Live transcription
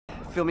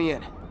Fill me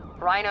in.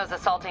 Rhino's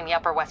assaulting the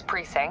Upper West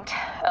Precinct.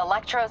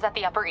 Electro's at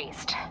the Upper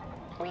East.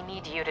 We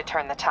need you to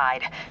turn the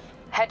tide.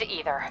 Head to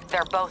either.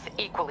 They're both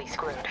equally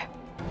screwed.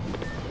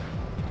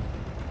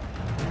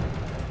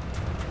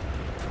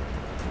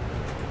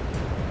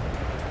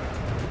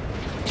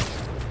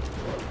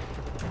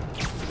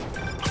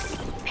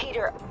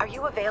 Peter, are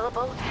you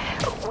available?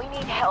 We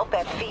need help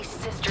at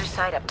Feast's sister's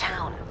site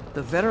uptown.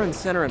 The Veterans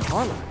Center in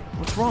Harlem.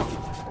 What's wrong?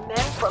 Men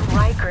from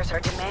Rikers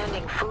are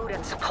demanding food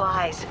and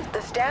supplies.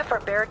 The staff are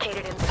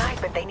barricaded inside,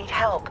 but they need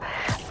help.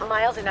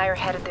 Miles and I are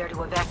headed there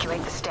to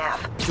evacuate the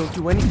staff. Don't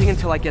do anything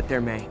until I get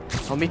there, May.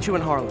 I'll meet you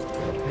in Harlem.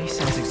 May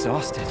sounds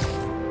exhausted.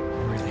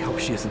 I really hope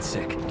she isn't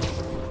sick.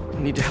 I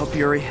need to help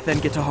Yuri, then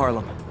get to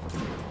Harlem.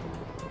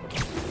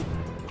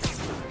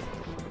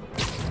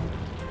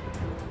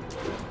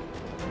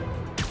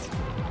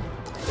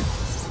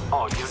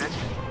 All units,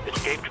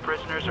 escaped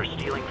prisoners are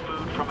stealing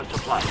food from a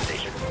supply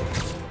station.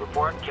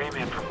 Report came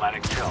in from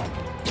Lenox Hill.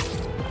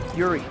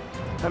 Yuri,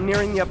 I'm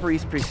nearing the Upper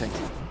East Precinct.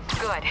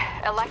 Good.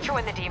 Electro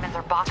and the demons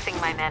are boxing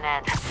my men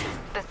in.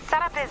 The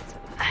setup is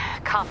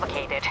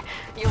complicated.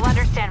 You'll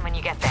understand when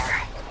you get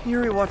there.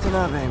 Yuri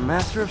Watanabe,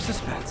 master of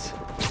suspense.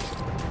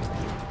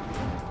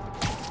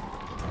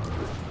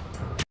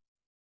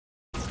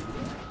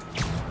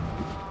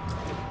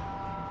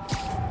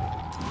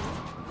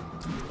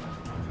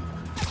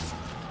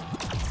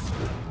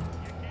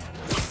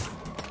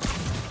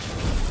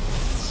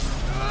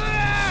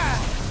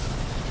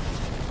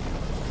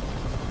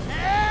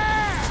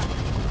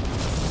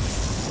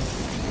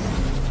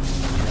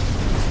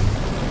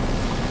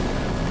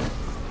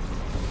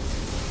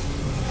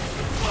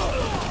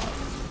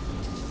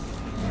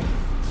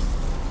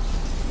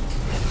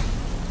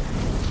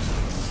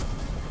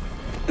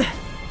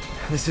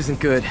 This isn't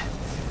good.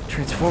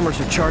 Transformers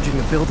are charging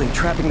the building,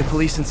 trapping the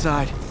police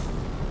inside.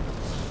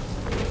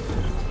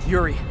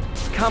 Yuri,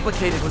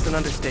 complicated was an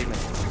understatement.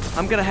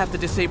 I'm gonna have to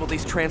disable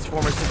these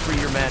transformers to free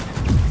your men.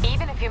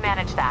 Even if you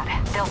manage that,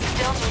 they'll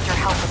still need your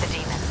help with the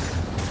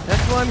demons.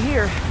 That's why I'm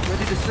here,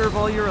 ready to serve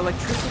all your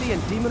electricity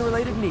and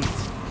demon-related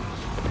needs.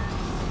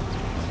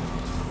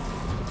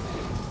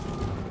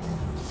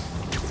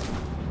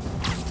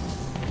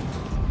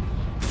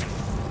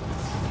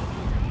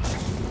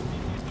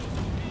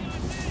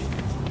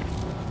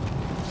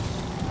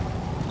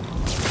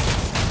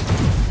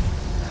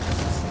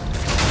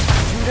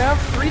 Out,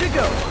 free to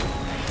go.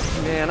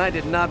 Man, I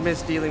did not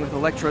miss dealing with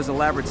Electro's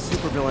elaborate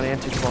supervillain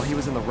antics while he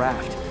was in the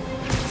raft.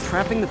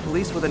 Trapping the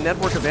police with a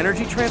network of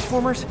energy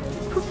transformers?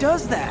 Who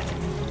does that?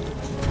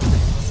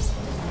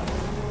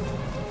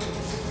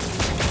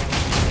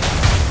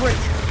 Great.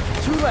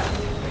 2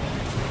 left.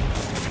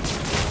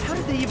 How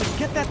did they even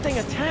get that thing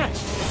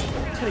attached?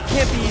 And it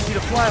can't be easy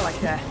to fly like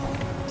that.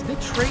 Did they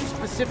train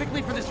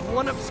specifically for this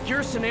one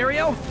obscure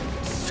scenario?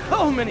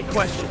 So many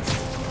questions.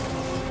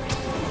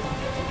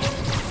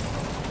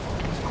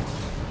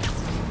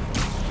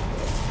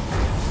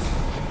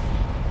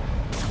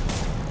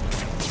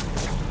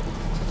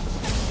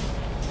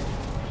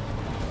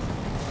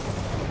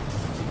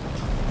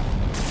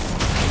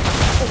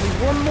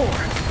 One more.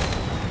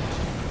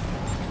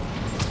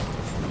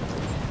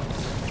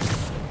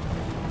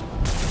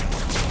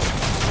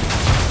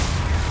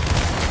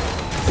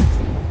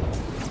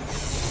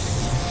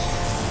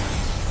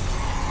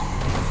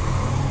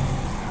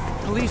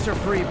 Police are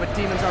free, but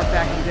demons aren't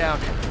backing down.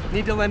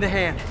 Need to lend a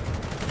hand.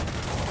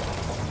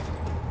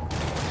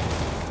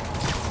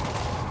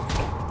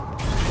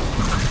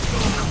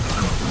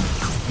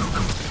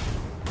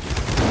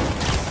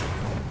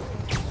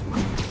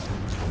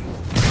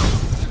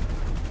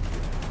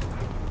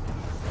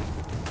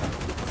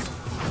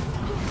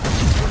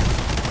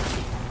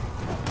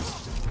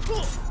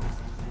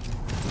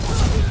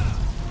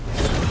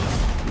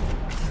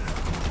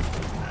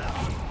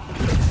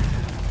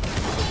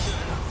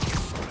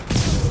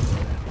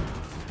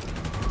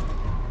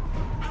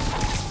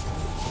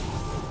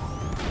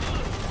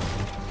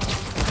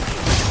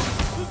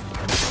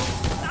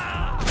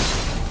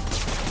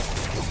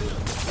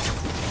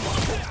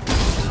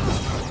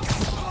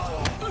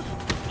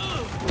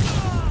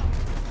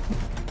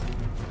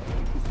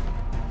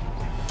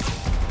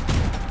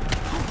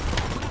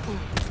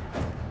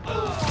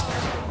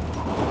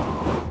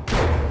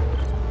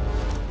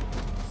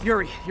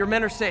 Yuri, your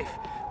men are safe.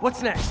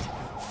 What's next?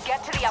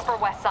 Get to the Upper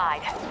West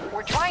Side.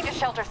 We're trying to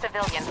shelter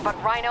civilians,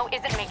 but Rhino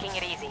isn't making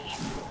it easy.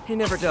 He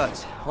never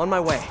does. On my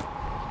way.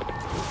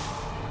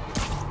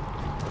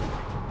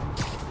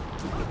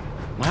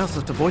 Miles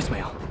left a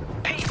voicemail.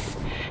 Pete!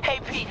 Hey,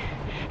 Pete.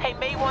 Hey,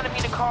 May wanted me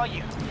to call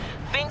you.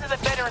 Things at the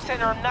Veterans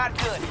Center are not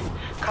good.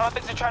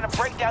 Convicts are trying to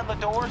break down the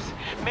doors.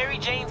 Mary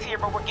Jane's here,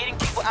 but we're getting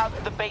people out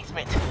to the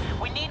basement.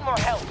 We need more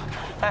help.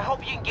 I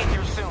hope you can get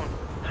here soon.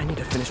 I need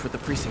to finish with the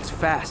precincts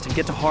fast and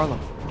get to Harlem.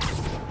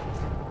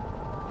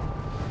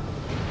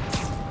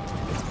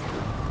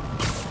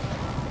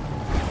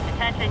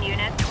 Attention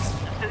units.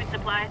 The food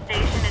supply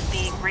station is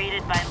being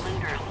raided by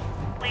looters.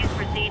 Please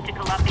proceed to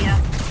Columbia.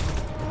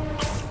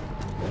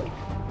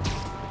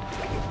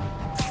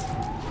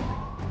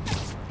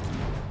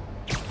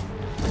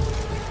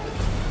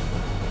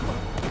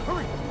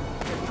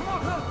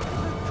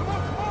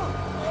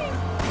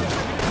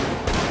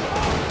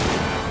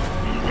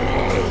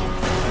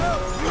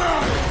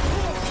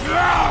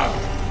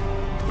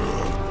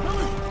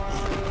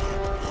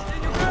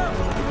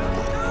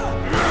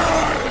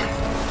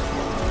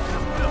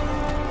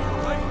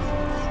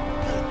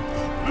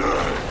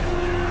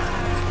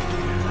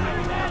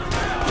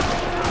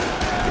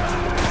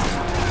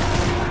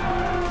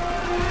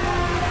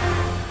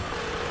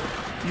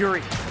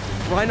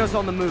 Rhino's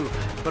on the move,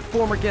 but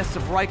former guests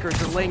of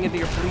Rikers are laying into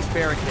your police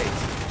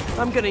barricades.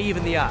 I'm gonna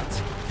even the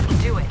odds.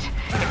 Do it.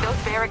 If those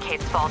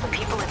barricades fall, the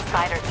people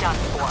inside are done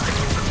for.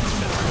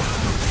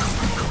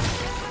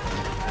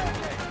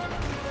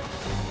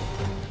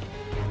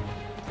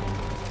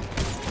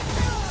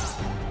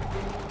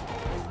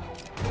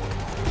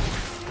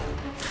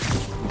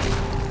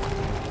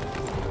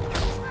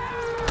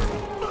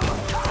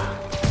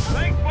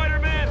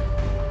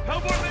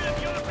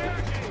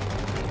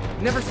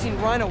 Never seen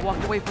Rhino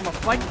walk away from a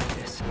fight like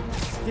this.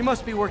 He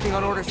must be working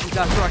on orders from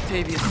Dr.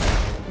 Octavius,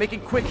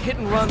 making quick hit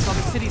and runs on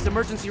the city's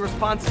emergency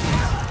response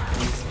teams.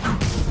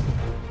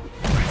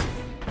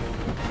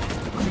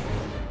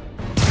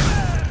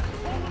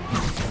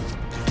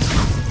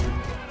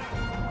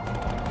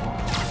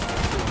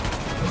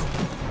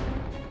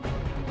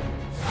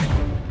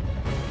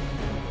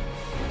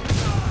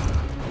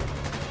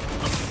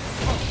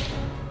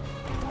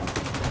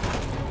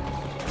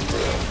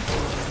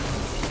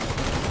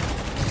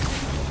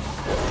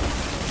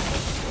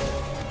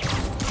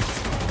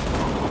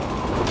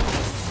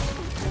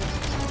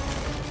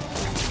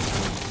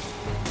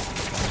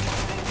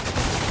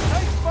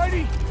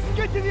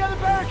 Get to the other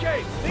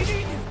barricade! They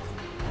need you!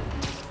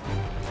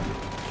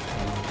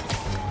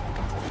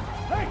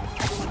 Hey!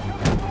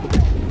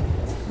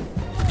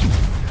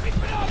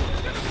 Keep it up!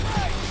 It's gonna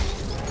fly!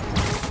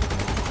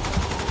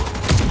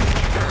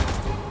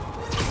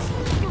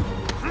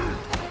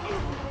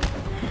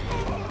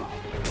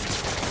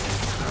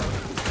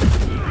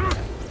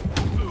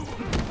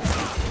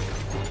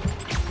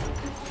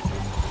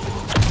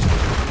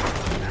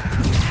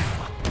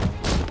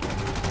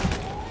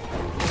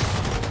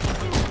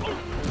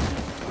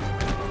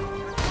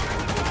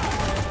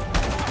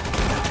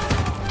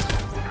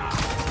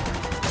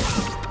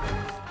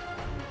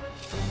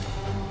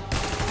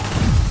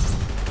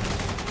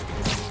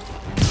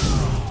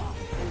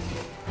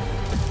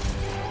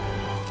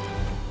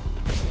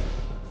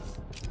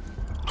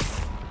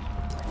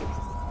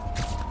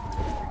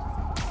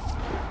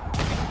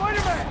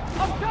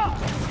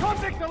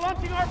 Convicts are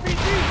launching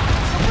RPGs!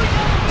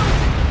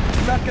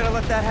 I'm not gonna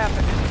let that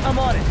happen. I'm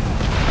on it.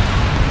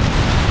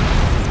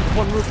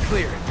 One roof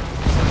clear.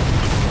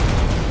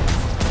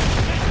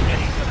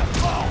 Ready for the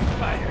fall,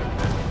 Spider!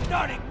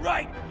 Starting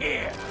right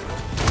here!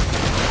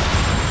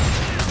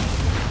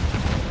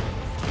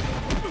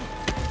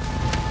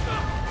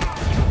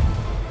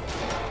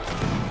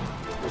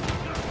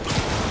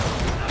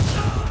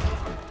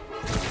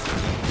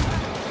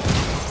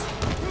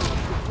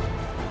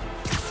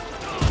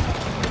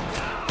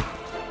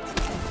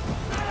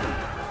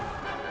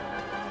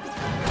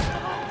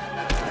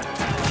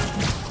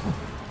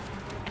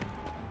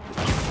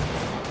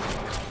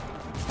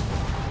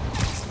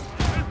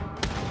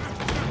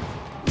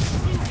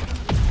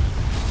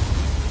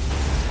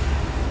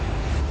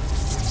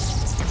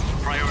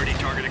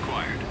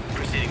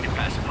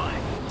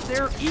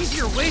 There are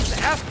easier ways to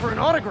ask for an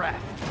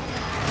autograph.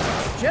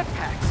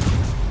 Jetpacks?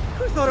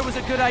 Who thought it was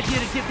a good idea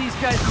to give these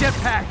guys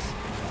jetpacks?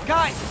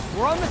 Guys,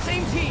 we're on the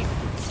same team.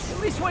 At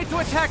least wait to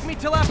attack me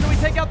till after we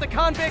take out the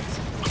convicts.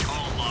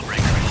 All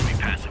lawbreakers will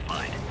be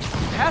pacified.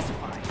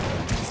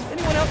 Pacified?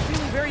 Anyone else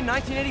feeling very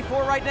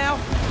 1984 right now?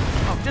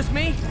 Oh, just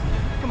me?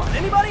 Come on,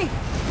 anybody?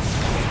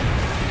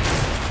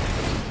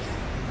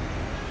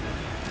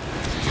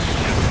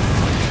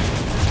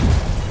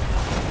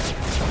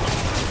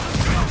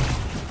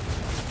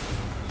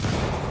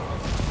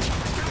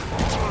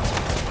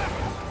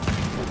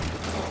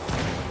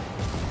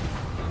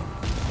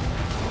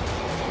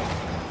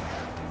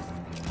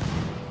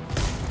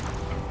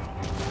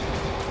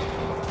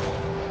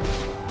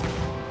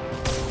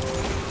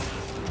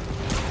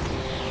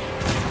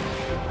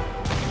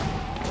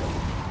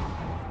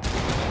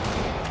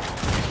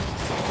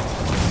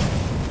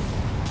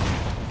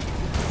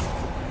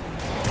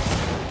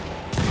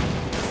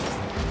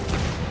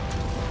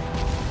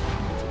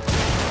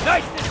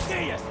 Nice to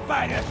see you,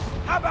 Spider!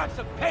 How about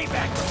some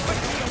payback for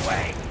putting me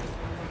away?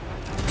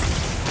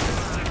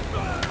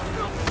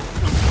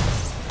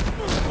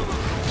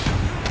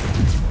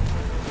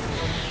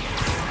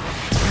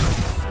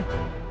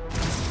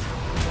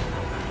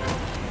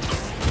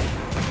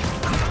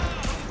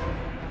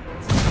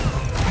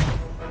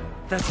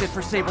 That's it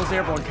for Sable's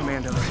airborne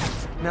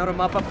commandos. Now to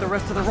mop up the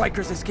rest of the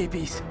Rikers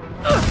escapees.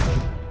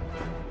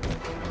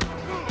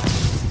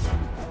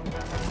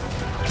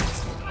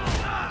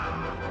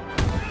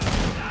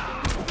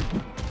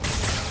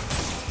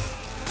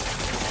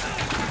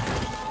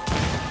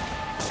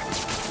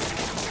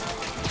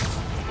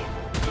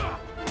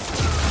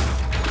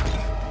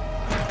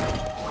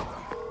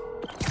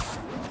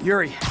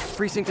 Yuri,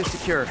 precinct is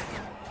secured.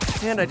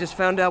 And I just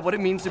found out what it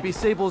means to be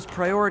Sable's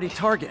priority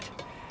target.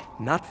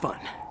 Not fun.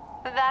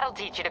 That'll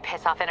teach you to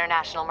piss off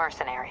international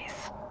mercenaries.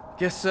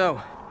 Guess so.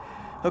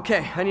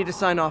 Okay, I need to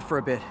sign off for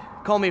a bit.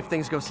 Call me if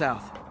things go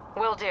south.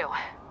 Will do.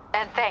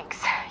 And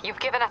thanks. You've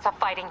given us a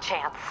fighting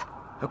chance.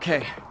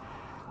 Okay.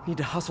 Need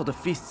to hustle to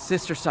Feast's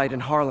sister site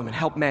in Harlem and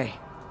help May.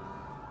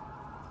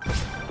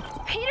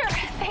 Peter,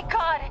 thank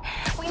God.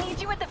 We need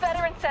you at the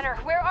Veteran Center.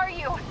 Where are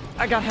you?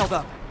 I got held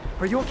up.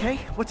 Are you okay?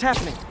 What's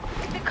happening?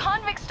 The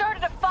convicts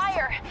started a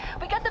fire.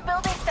 We got the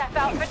building staff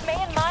out, but May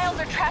and Miles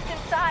are trapped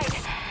inside.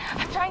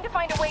 I'm trying to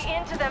find a way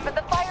into them, but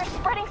the fire's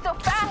spreading so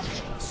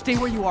fast. Stay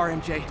where you are,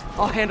 MJ.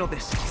 I'll handle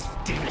this.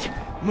 Damn it.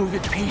 Move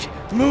it, Pete.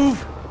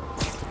 Move!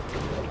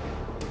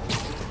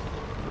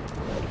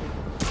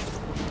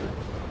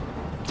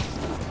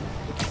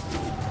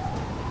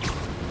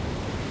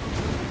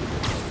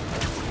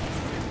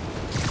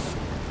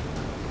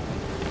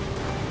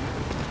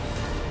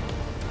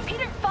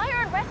 Peter,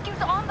 fire and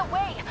rescue's on the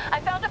way. I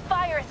found a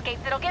fire escape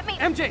that'll get me...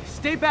 MJ,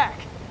 stay back!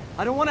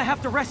 I don't want to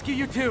have to rescue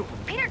you too.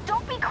 Peter,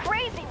 don't be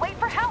crazy. Wait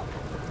for help.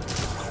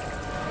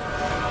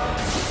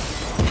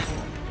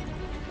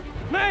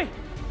 May!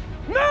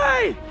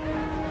 May!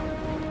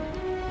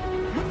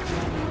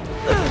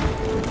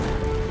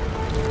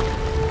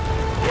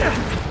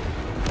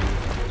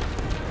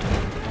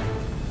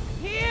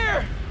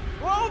 Here!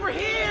 We're over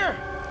here!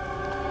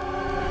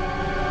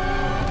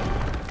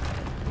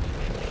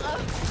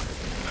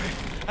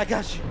 I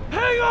got you.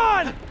 Hang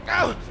on!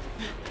 Go!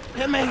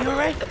 Hey, man, you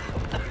alright?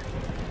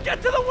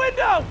 Get to the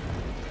window!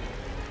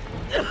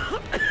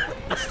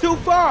 It's too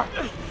far!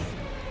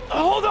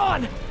 Hold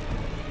on!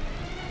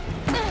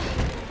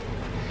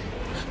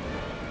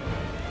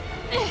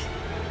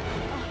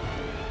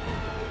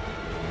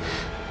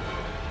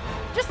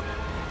 Just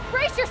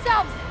brace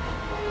yourselves.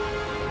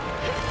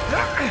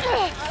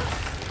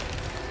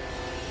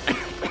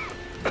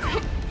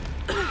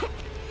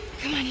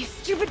 Come on, you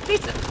stupid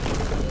piece of...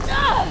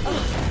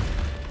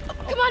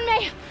 Come on,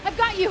 May. I've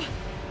got you.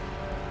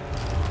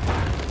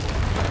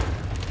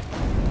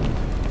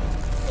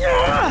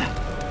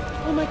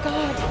 Oh my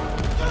God.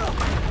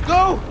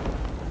 Go!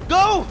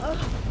 Go!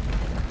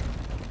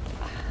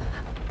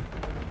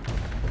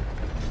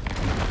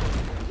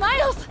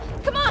 Miles,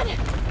 come on.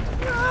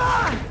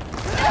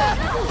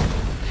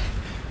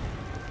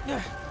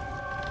 No.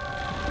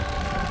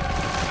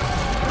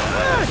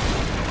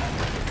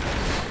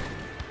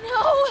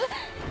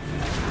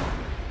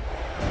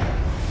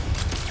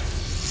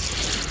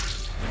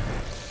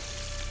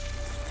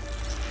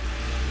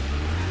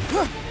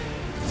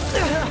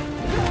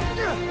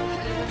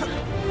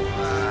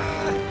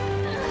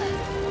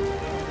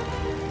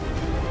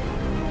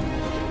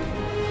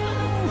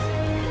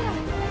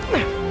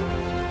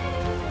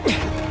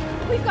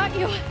 We've got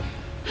you.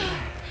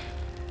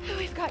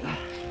 We've got you.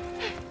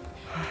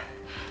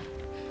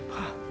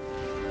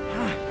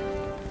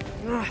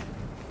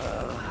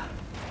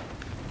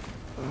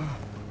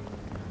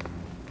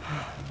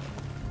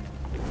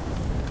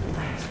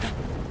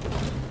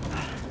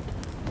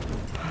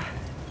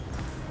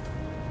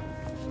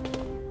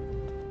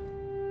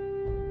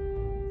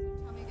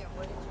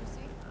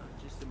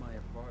 Just in my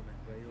apartment,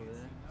 right over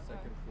there,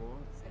 second floor,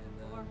 and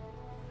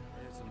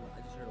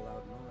I just heard a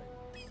loud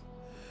noise.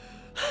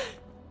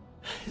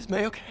 Is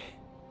May okay?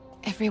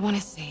 Everyone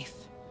is safe.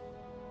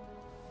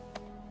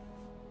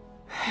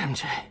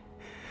 MJ,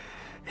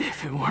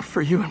 if it weren't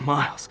for you and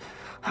Miles,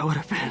 I would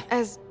have been...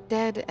 As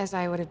dead as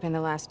I would have been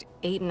the last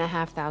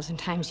 8,500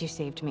 times you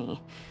saved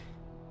me.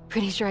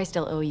 Pretty sure I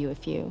still owe you a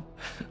few.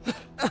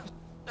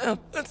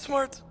 That's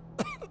smart.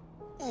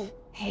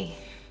 Hey.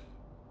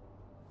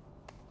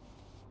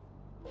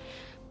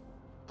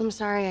 I'm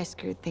sorry I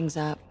screwed things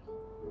up.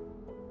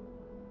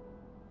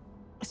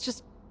 It's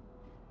just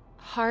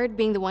hard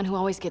being the one who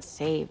always gets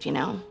saved, you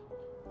know?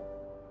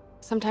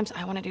 Sometimes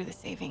I want to do the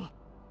saving.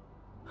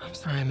 I'm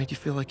sorry I made you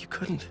feel like you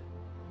couldn't.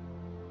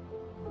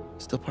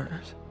 Still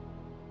partners?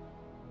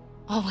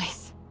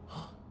 Always.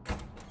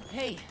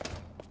 Hey.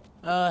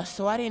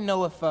 So I didn't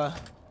know if,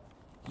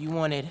 you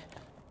wanted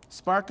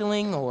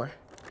sparkling or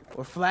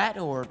flat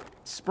or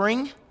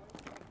spring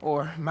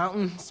or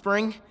mountain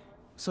spring.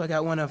 So I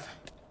got one of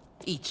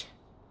each.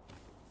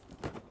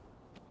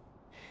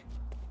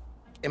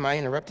 Am I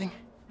interrupting?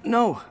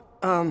 No.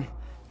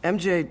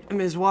 MJ,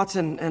 Ms.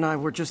 Watson and I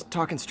were just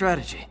talking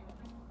strategy.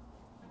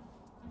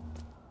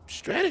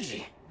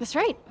 Strategy? That's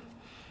right.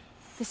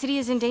 The city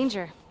is in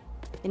danger.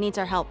 It needs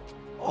our help.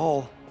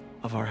 All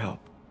of our help.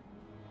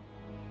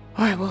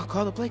 All right, well,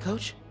 call the play,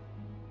 coach.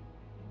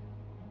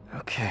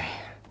 Okay.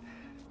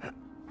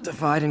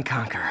 Divide and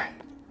conquer.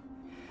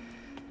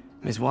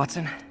 Ms.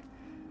 Watson,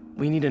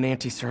 we need an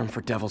anti-serum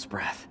for Devil's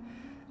Breath.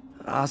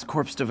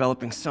 Oscorp's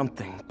developing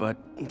something, but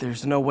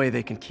there's no way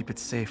they can keep it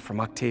safe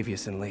from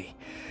Octavius and Lee.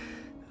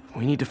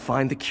 We need to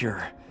find the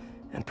cure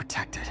and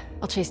protect it.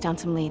 I'll chase down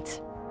some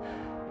leads.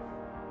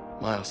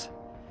 Miles,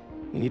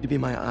 you need to be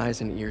my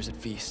eyes and ears at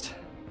Feast.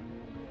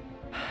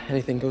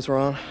 Anything goes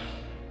wrong,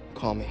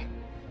 call me.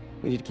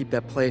 We need to keep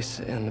that place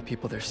and the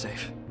people there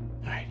safe.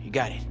 All right, you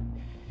got it.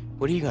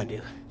 What are you gonna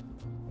do?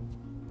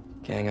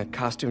 Gang of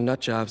costume nut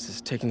jobs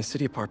is taking the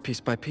city apart piece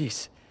by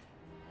piece.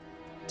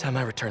 Time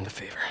I return the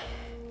favor.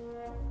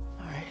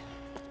 All right.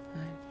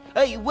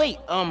 Hey, wait,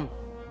 how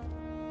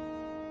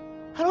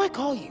do I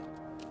call you?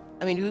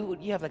 I mean, do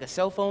you have like a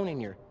cell phone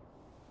in your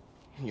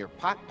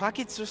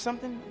pockets or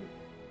something?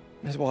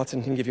 Ms.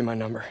 Watson can give you my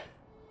number.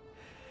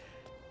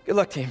 Good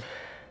luck, team.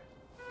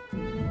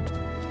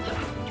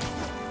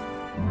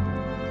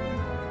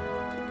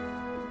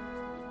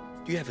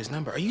 Do you have his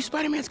number? Are you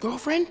Spider-Man's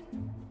girlfriend?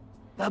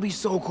 That'd be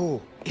so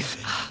cool.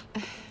 If...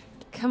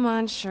 Come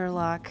on,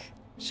 Sherlock.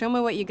 Show me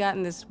what you got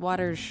in this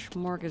water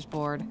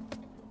smorgasbord.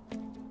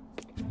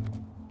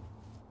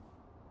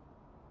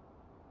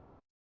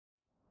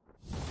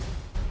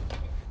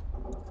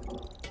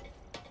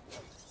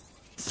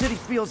 City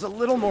feels a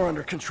little more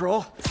under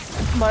control.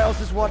 Miles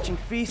is watching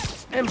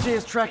Feast. MJ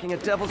is tracking a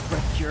Devil's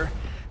Breath cure.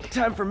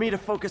 Time for me to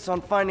focus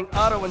on finding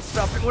Otto and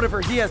stopping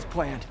whatever he has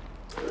planned.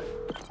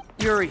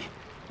 Yuri,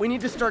 we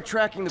need to start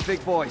tracking the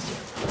big boys.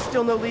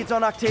 Still no leads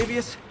on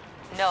Octavius?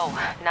 No,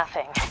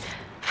 nothing.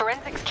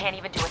 Forensics can't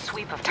even do a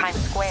sweep of Times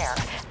Square.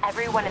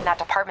 Everyone in that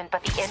department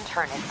but the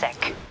intern is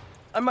sick.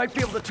 I might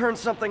be able to turn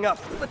something up.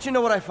 Let you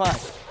know what I find.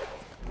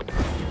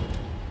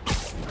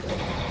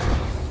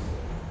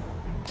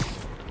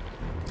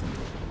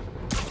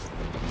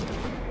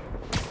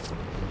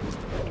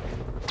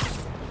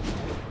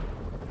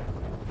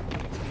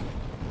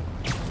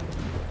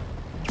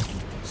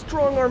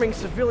 Strong-arming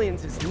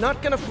civilians is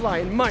not gonna fly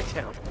in my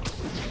town.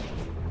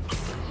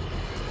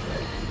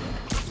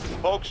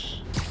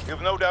 Folks,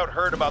 you've no doubt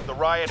heard about the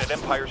riot at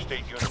Empire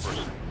State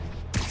University.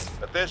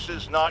 But this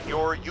is not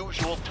your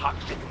usual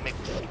toxic mix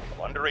of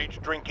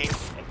underage drinking,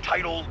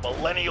 entitled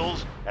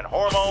millennials, and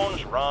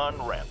hormones run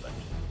rampant.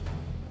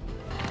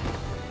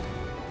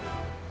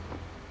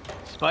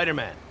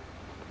 Spider-Man,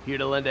 here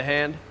to lend a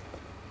hand?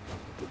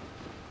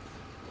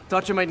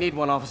 Thought you might need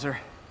one, officer.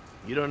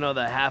 You don't know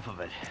the half of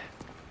it.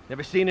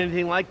 Never seen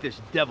anything like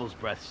this Devil's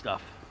Breath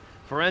stuff.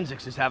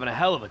 Forensics is having a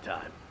hell of a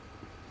time.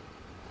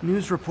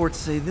 News reports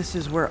say this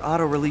is where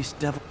Otto released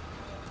Devil...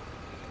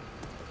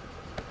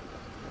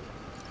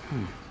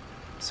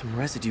 Some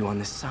residue on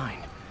this sign.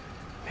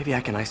 Maybe I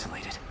can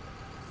isolate it.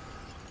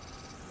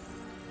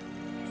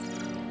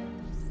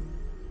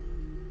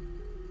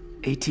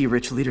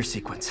 AT-rich leader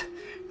sequence.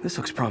 This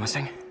looks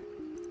promising.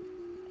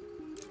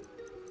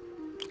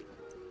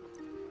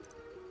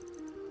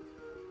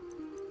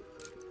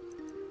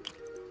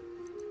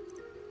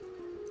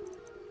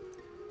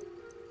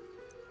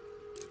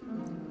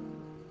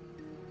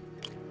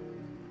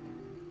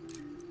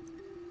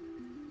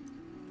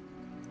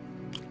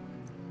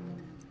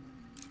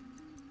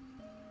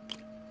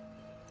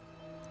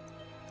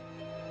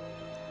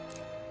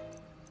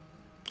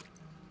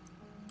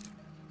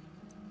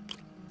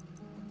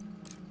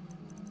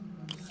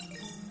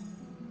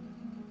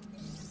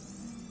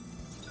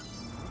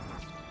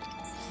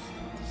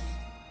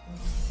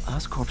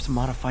 Oscorp's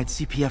modified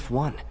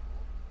CPF-1.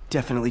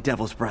 Definitely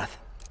Devil's Breath.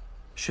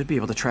 Should be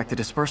able to track the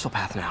dispersal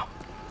path now.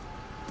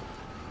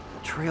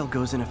 Trail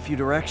goes in a few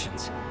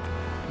directions.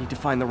 Need to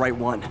find the right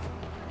one.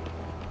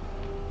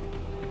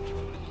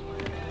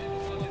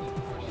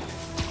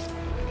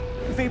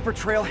 Vapor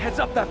trail heads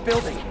up that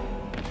building.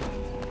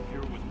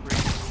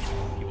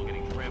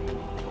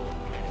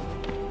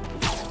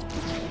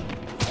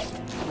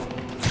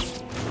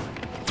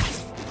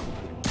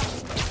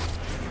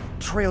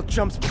 Trail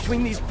jumps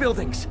between these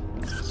buildings.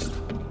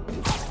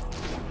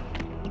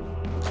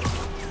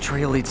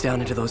 Trail leads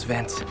down into those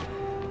vents.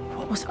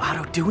 What was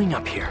Otto doing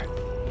up here?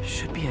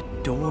 Should be a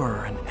door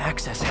or an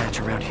access hatch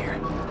around here.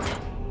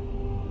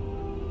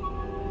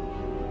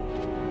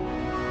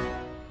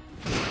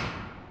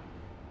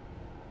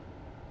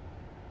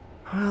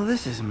 Well,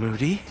 this is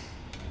moody.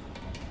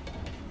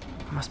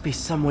 Must be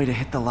some way to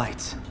hit the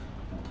lights.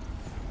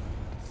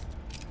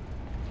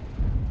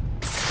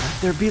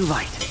 Let there be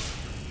light.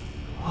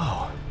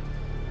 Whoa.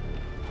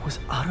 Was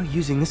Otto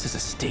using this as a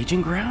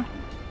staging ground?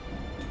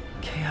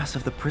 Chaos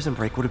of the prison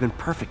break would have been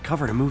perfect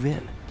cover to move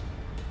in.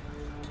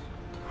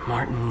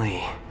 Martin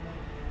Lee.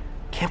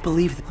 Can't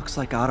believe it looks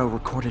like Otto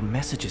recorded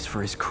messages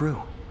for his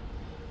crew.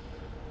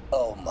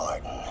 Oh,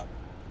 Martin.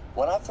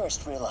 When I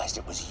first realized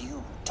it was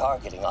you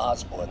targeting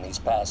Osborn these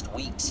past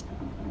weeks,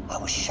 I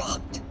was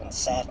shocked and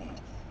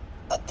saddened.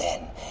 But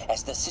then,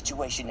 as the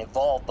situation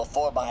evolved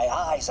before my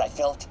eyes, I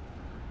felt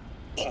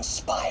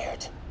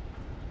inspired.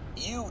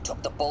 You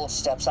took the bold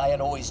steps I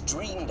had always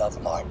dreamed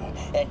of, Martin,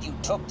 and you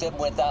took them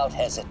without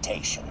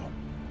hesitation.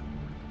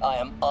 I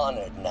am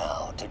honored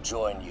now to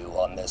join you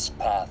on this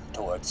path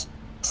towards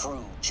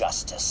true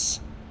justice.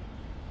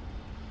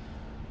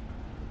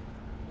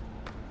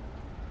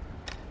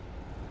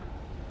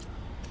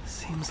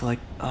 Seems like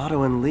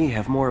Otto and Lee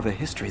have more of a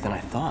history than I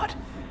thought.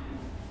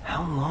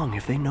 How long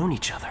have they known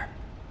each other?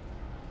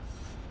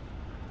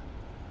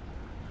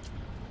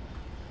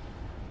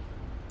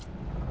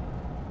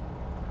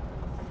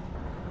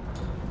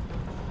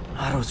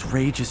 Otto's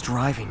rage is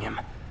driving him.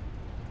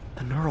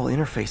 The neural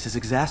interface is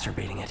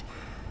exacerbating it,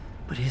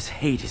 but his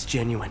hate is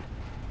genuine.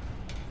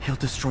 He'll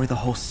destroy the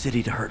whole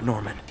city to hurt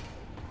Norman.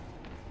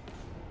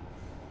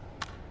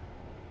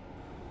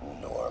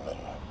 Norman.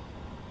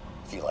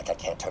 Feel like I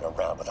can't turn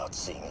around without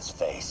seeing his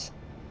face.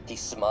 He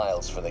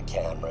smiles for the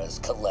cameras,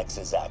 collects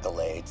his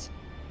accolades,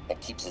 and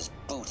keeps his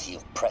boot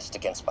heel pressed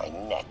against my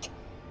neck.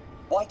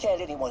 Why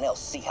can't anyone else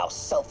see how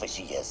selfish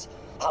he is?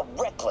 How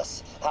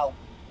reckless? How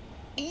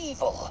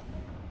evil?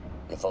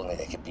 If only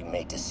they could be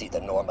made to see the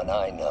Norman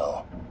I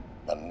know.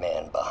 The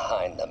man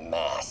behind the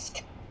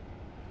mask.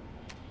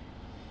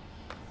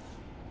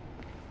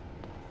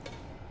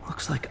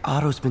 Looks like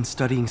Otto's been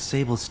studying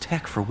Sable's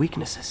tech for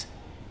weaknesses.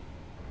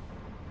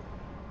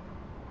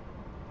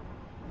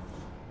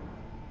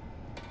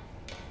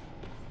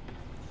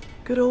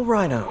 Good old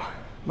Rhino.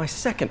 My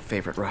second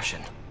favorite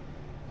Russian.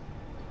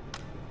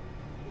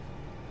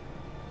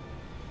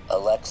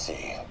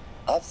 Alexei,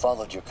 I've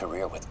followed your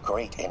career with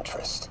great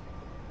interest.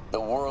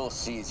 The world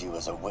sees you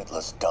as a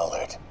witless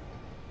dullard.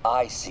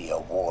 I see a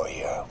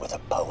warrior with a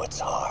poet's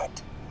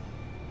heart.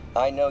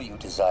 I know you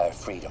desire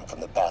freedom from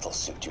the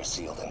battlesuit you're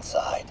sealed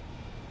inside.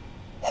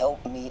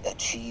 Help me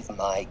achieve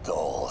my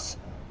goals,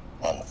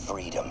 and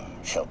freedom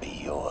shall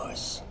be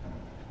yours.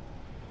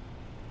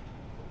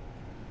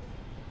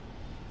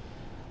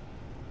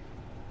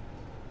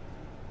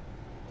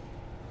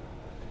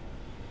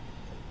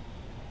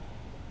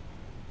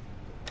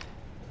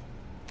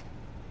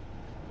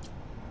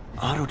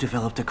 Otto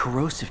developed a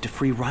corrosive to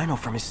free Rhino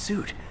from his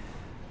suit.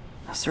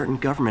 A certain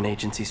government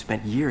agency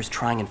spent years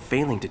trying and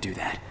failing to do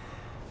that.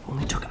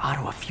 Only took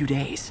Otto a few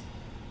days.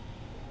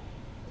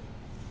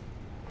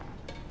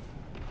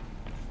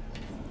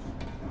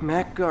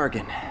 Mac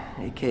Gargan,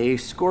 aka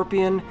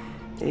Scorpion,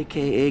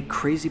 aka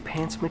Crazy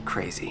Pants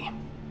McCrazy.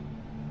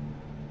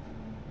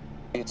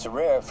 It's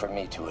rare for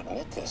me to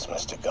admit this,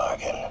 Mr.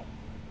 Gargan.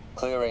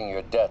 Clearing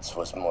your debts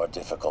was more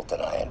difficult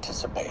than I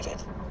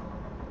anticipated.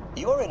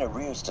 You are in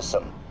arrears to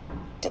some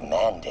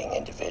demanding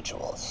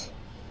individuals.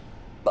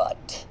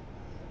 But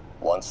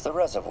once the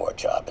reservoir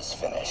job is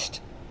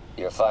finished,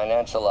 your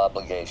financial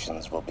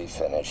obligations will be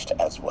finished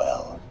as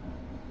well.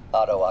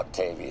 Otto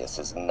Octavius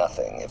is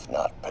nothing if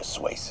not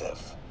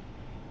persuasive.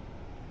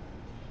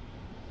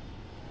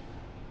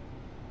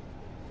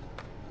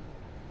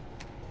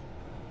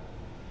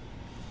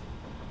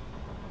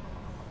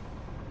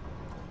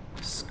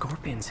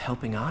 Scorpion's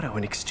helping Otto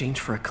in exchange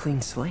for a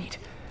clean slate.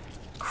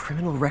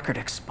 Criminal record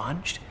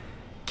expunged?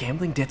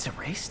 Gambling debts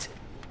erased?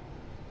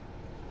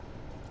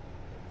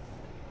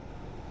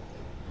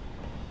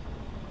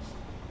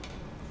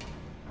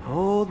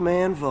 Old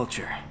man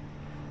Vulture.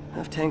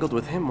 I've tangled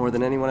with him more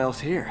than anyone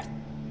else here.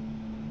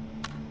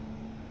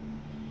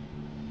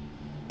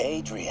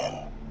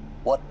 Adrian,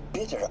 what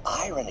bitter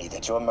irony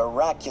that your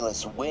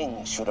miraculous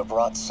wings should have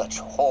brought such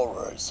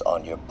horrors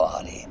on your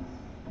body.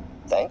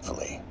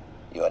 Thankfully,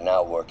 you are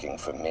now working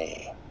for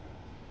me.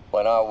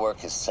 When our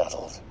work is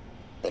settled,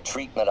 the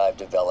treatment I've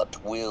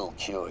developed will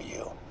cure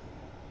you.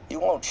 You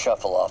won't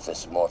shuffle off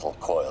this mortal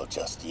coil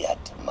just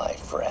yet, my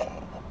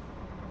friend.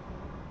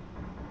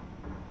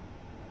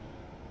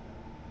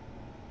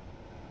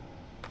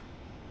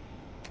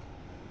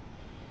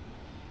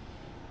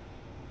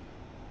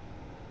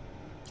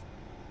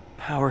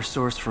 Power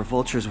source for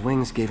Vulture's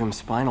wings gave him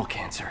spinal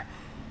cancer,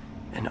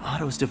 and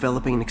Otto's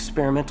developing an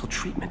experimental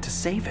treatment to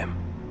save him.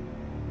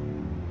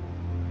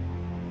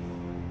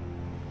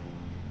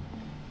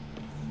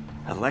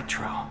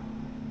 Electro.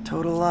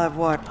 Total live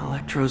wire.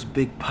 Electro's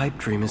big pipe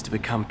dream is to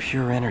become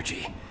pure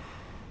energy.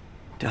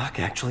 Doc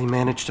actually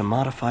managed to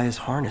modify his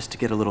harness to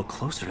get a little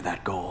closer to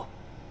that goal.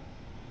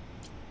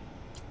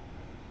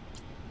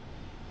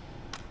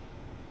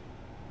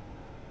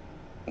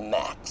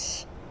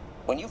 Max,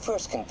 when you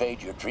first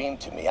conveyed your dream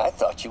to me, I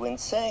thought you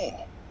insane.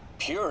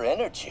 Pure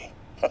energy.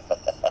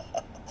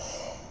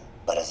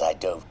 But as I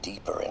dove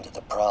deeper into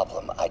the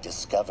problem, I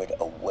discovered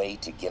a way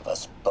to give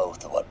us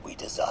both what we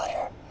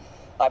desire.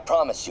 I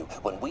promise you,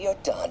 when we are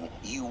done,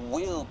 you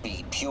will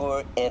be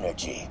pure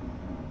energy.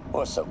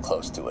 Or so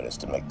close to it as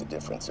to make the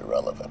difference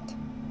irrelevant.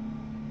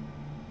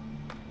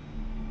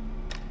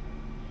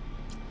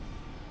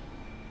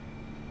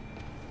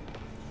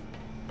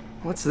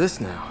 What's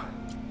this now?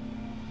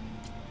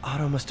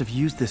 Otto must have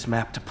used this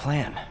map to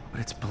plan,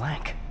 but it's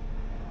blank.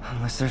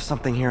 Unless there's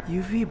something here.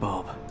 UV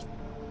bulb.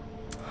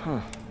 Huh,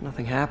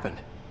 nothing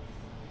happened.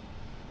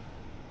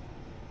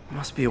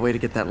 Must be a way to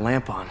get that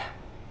lamp on.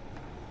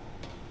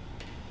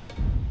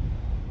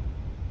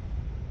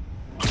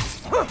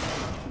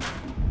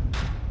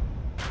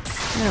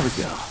 There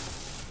we go.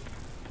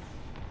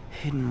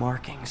 Hidden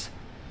markings.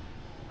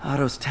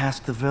 Otto's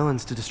tasked the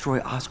villains to destroy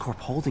Oscorp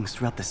holdings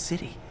throughout the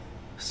city.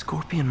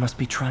 Scorpion must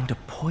be trying to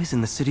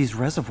poison the city's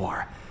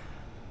reservoir.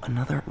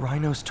 Another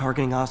Rhino's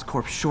targeting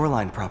Oscorp's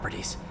shoreline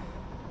properties.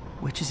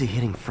 Which is he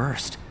hitting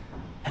first?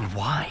 And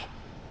why?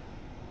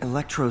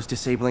 Electro's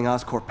disabling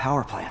Oscorp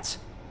power plants.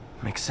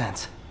 Makes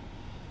sense.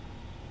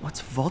 What's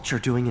Vulture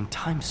doing in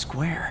Times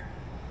Square?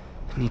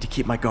 I need to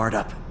keep my guard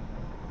up.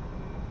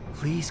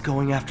 Lee's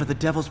going after the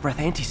Devil's Breath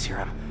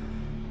anti-serum,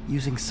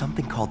 using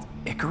something called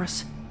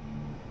Icarus?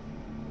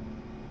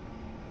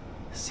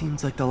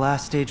 Seems like the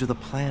last stage of the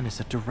plan is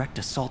a direct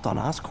assault on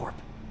Oscorp.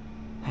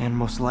 And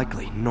most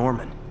likely,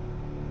 Norman.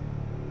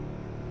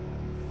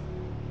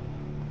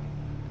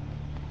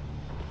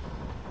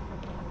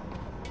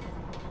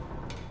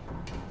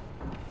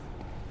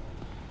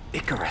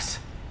 Icarus.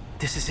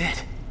 This is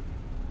it.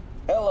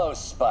 Hello,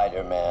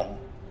 Spider-Man.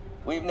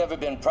 We've never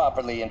been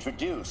properly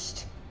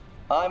introduced.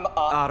 I'm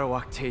Otto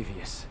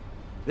Octavius.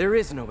 There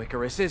is no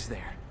Icarus, is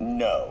there?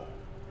 No.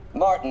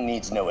 Martin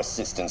needs no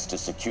assistance to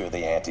secure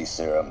the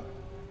anti-serum.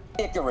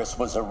 Icarus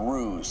was a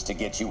ruse to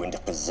get you into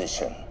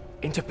position.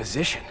 into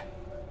position.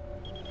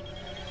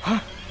 Huh?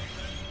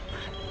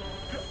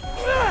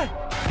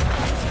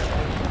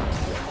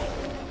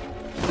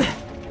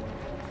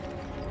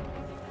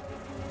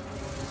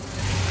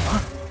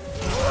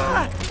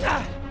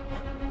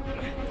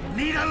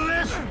 Need a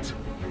lift?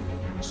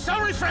 So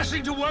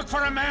refreshing to work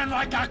for a man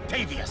like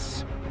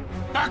Octavius.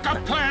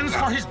 Backup plans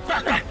for his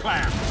backup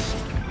plans.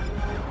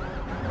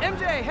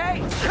 MJ,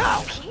 hey!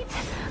 Pete?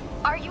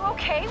 Are you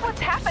okay? What's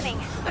happening?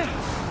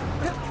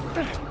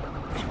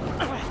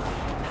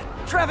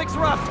 Traffic's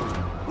rough.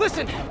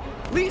 Listen,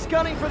 Lee's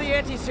gunning for the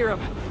anti-serum.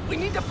 We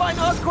need to find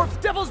Oscorp's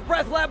Devil's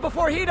Breath lab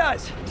before he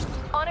does.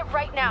 On it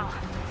right now.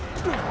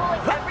 I'm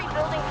pulling every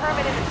building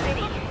permit in the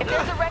city. If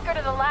there's a record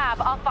of the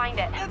lab, I'll find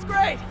it. That's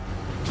great!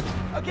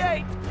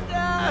 Okay,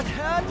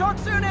 talk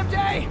soon,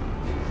 MJ!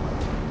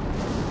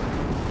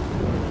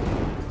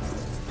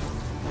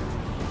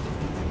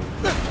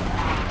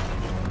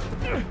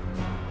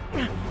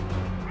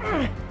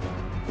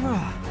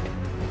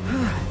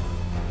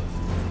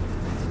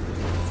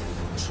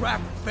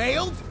 Trap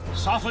failed?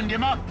 Softened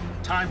him up.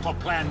 Time for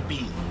plan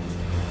B.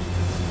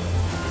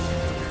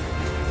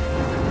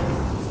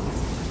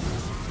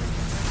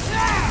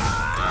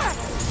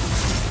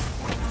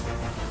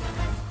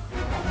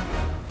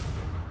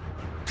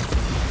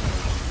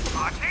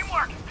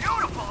 Teamwork is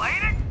beautiful,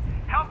 ain't it?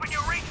 Helping you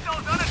reach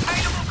those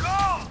unattainable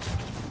goals!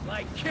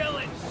 Like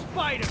killing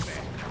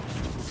Spider-Man.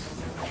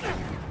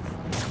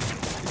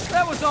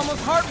 That was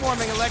almost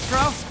heartwarming,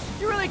 Electro.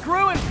 You really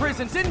grew in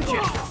prison, didn't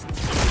you?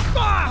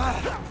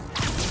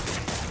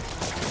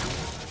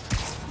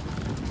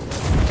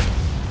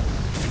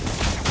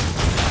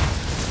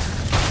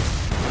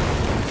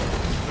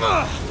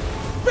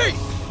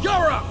 Beast,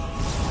 you're up!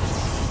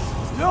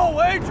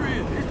 No,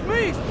 Adrian, it's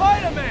me,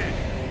 Spider-Man!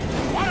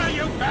 What are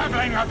you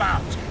babbling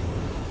about?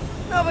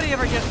 Nobody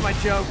ever gets my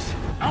jokes.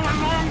 Our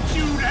long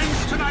feud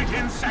ends tonight,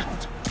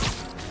 insect!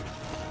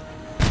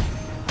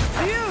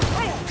 You!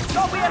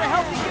 Thought we had a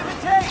healthy give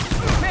and take!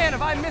 Man,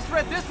 have I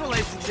misread this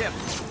relationship!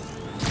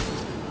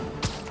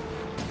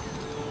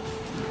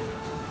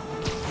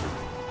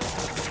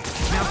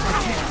 Now's my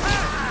chance.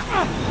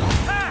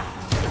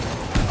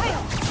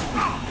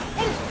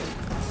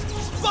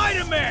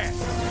 Spider-Man!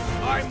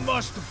 I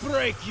must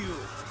break you!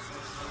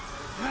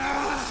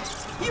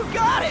 You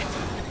got it!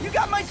 You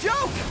got my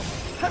joke!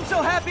 I'm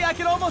so happy I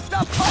can almost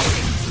stop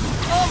fighting!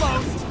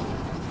 Almost!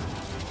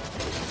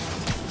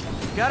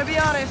 Gotta be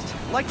honest,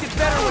 liked it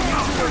better when you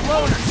two were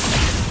loners.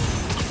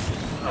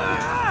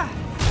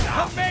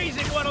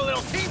 Amazing what a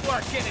little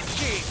teamwork can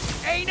achieve,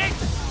 ain't it?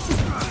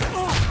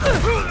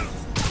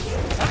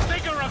 The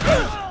vigor of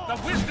youth, the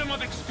wisdom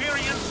of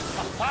experience,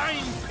 a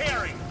fine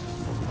pairing.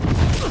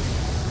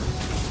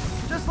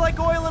 Just like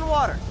oil and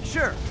water,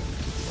 sure.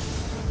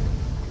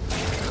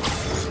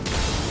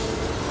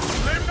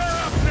 Limber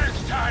up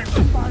next time,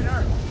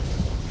 Spider!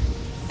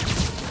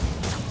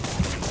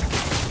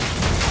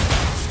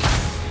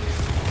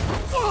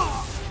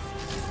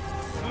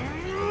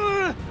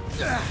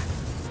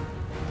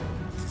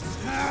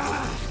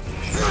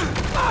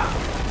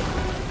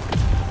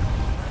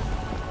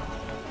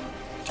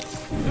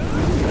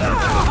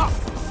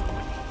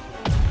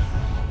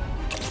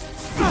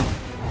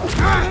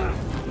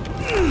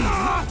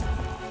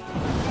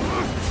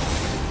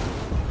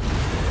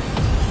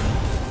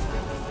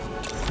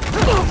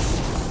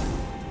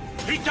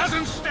 He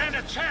doesn't stand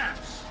a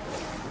chance!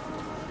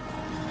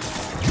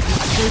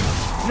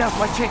 Now's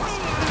my chance.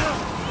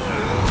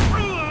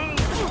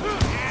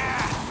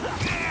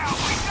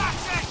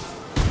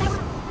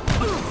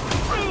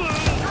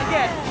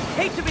 Again,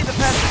 hate to be the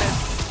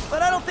pessimist,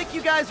 but I don't think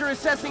you guys are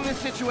assessing this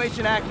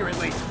situation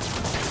accurately.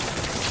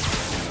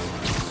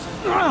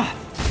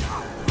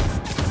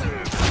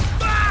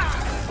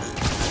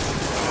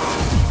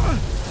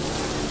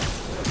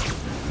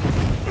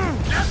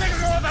 Nothing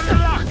more than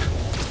luck!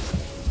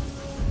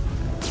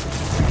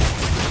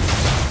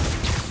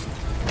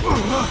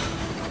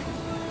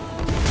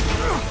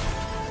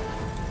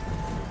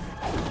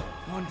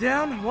 One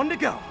down, one to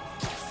go.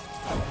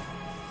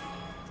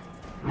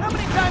 How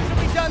many times have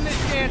we done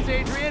this dance,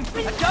 Adrian?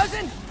 A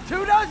dozen?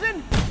 2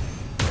 dozen?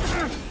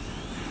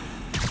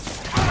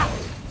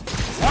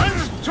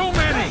 One's too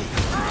many!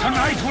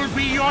 Tonight will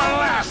be your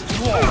last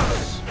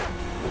waltz!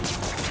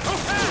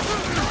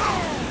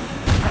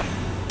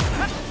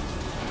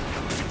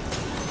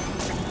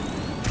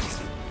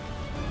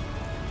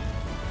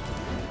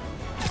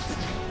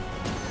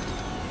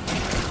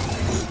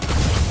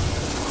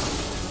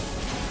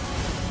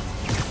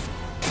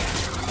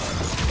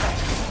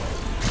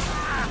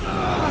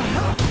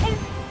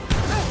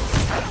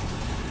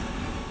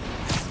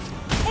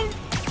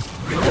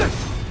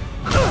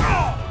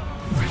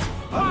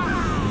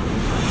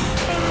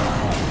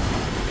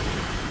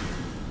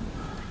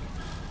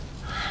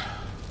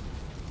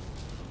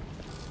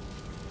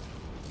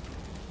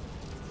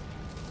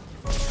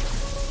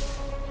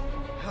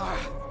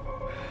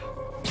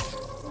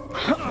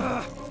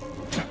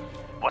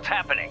 What's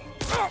happening?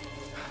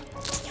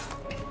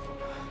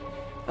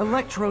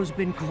 Electro's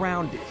been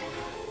grounded.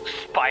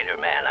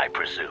 Spider-Man, I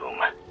presume.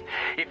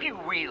 If you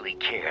really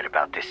cared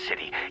about this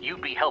city,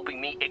 you'd be helping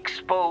me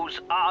expose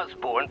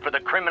Osborn for the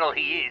criminal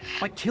he is.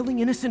 By killing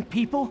innocent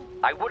people?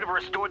 I would have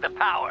restored the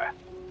power.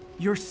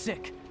 You're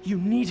sick. You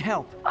need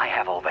help. I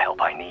have all the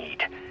help I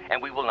need,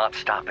 and we will not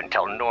stop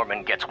until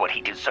Norman gets what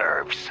he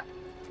deserves.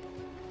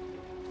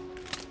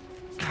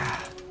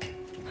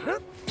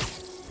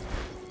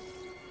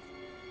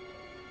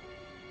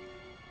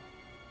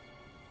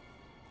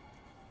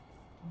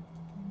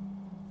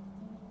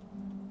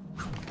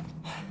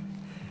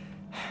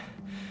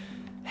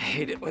 I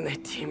hate it when they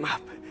team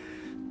up.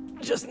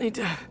 Just need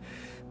to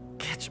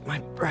catch my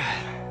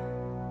breath.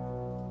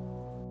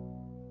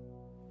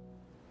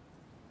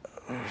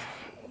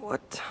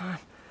 What time?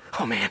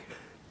 Oh, man.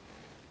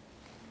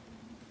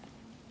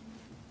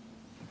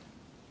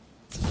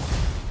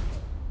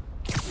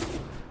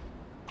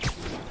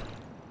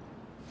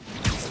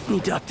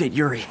 Need to update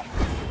Yuri.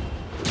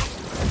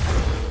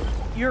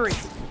 Yuri,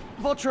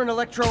 Vulture and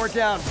Electro are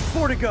down.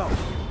 4 to go.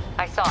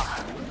 I saw.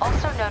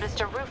 Also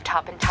noticed a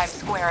rooftop in Times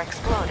Square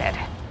exploded.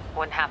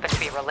 Wouldn't happen to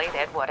be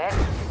related, would it?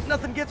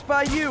 Nothing gets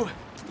by you.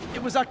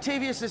 It was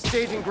Octavius'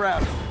 staging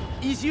ground.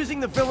 He's using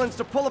the villains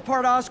to pull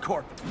apart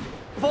Oscorp.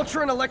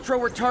 Vulture and Electro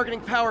were targeting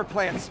power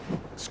plants.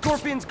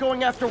 Scorpion's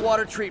going after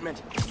water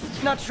treatment.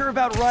 Not sure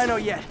about Rhino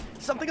yet.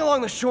 Something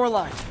along the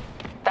shoreline.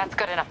 That's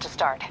good enough to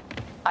start.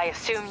 I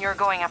assume you're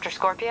going after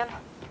Scorpion?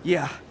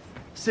 Yeah.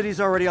 City's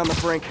already on the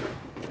brink.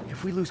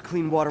 If we lose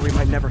clean water, we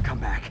might never come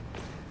back.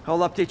 I'll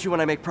update you when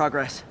I make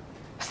progress.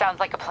 Sounds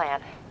like a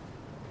plan.